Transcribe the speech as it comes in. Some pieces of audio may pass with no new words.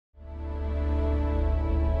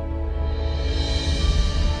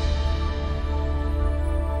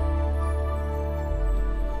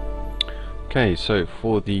Okay, so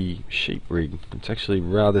for the sheep rig, it's actually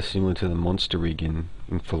rather similar to the monster rig in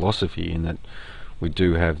philosophy, in that we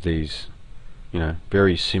do have these,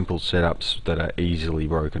 very simple setups that are easily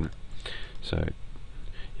broken. So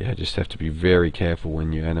yeah, just have to be very careful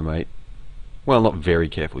when you animate. Well, not very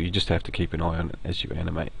careful, you just have to keep an eye on it as you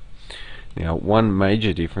animate. Now, one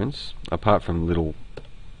major difference, apart from little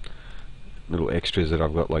extras that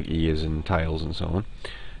I've got like ears and tails and so on,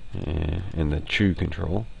 and the chew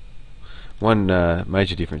control, one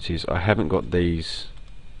major difference is I haven't got these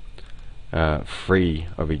free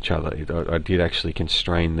of each other. I did actually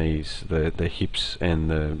constrain these, the hips and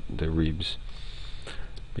the ribs,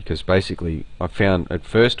 because basically I found at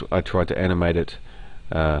first I tried to animate it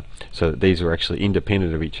so that these were actually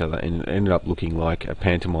independent of each other, and it ended up looking like a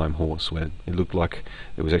pantomime horse, where it looked like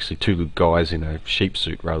there was actually two guys in a sheep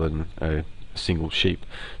suit rather than a single sheep.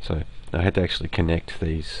 So I had to actually connect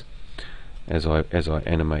these as I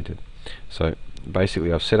animated. So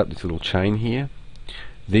basically I've set up this little chain here.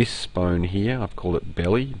 This bone here, I've called it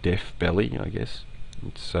belly, deaf belly, I guess.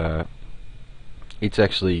 It's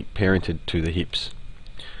actually parented to the hips,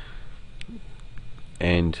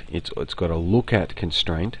 and it's got a look at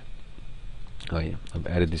constraint. Oh yeah, I've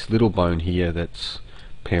added this little bone here that's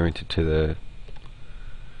parented to the,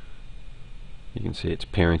 you can see it's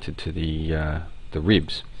parented to the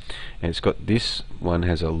ribs, and it's got, this one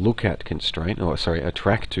has a look at constraint, a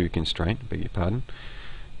track to constraint, beg your pardon,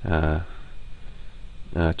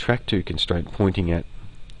 track to constraint pointing at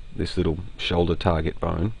this little shoulder target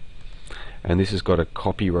bone, and this has got a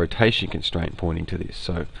copy rotation constraint pointing to this.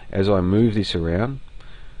 So as I move this around,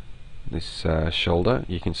 this shoulder,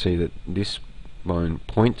 you can see that this bone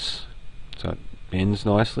points, so it bends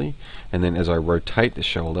nicely, and then as I rotate the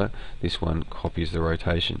shoulder, this one copies the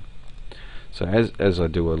rotation. So as I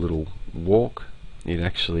do a little walk, it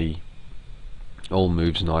actually all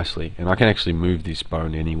moves nicely, and I can actually move this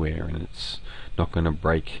bone anywhere and it's not going to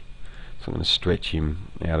break. It's not going to stretch him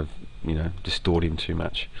out of, distort him too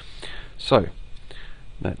much. So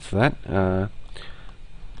that's that.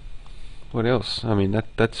 What else? I mean,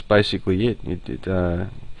 that's basically it.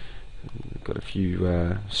 Got a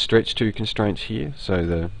few stretch to constraints here,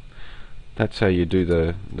 so that's how you do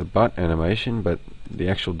the butt animation, but the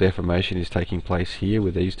actual deformation is taking place here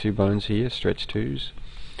with these two bones here, stretch twos.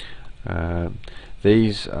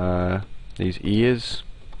 These ears,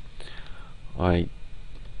 I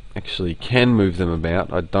actually can move them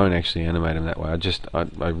about. I don't actually animate them that way.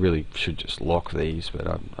 I really should just lock these, but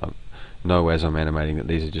I know as I'm animating that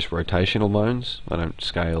these are just rotational bones. I don't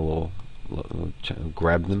scale or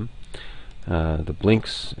grab them. The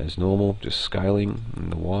blinks as normal, just scaling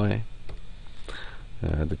in the Y.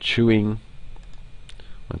 The chewing,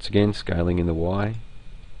 once again scaling in the Y.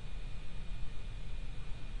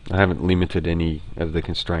 I haven't limited any of the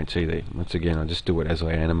constraints either. Once again, I just do it as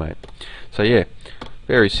I animate. So yeah,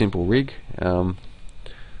 very simple rig.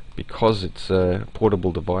 Because it's a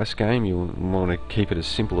portable device game, you want to keep it as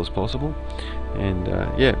simple as possible. And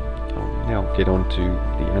yeah, I'll now get on to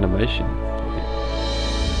the animation.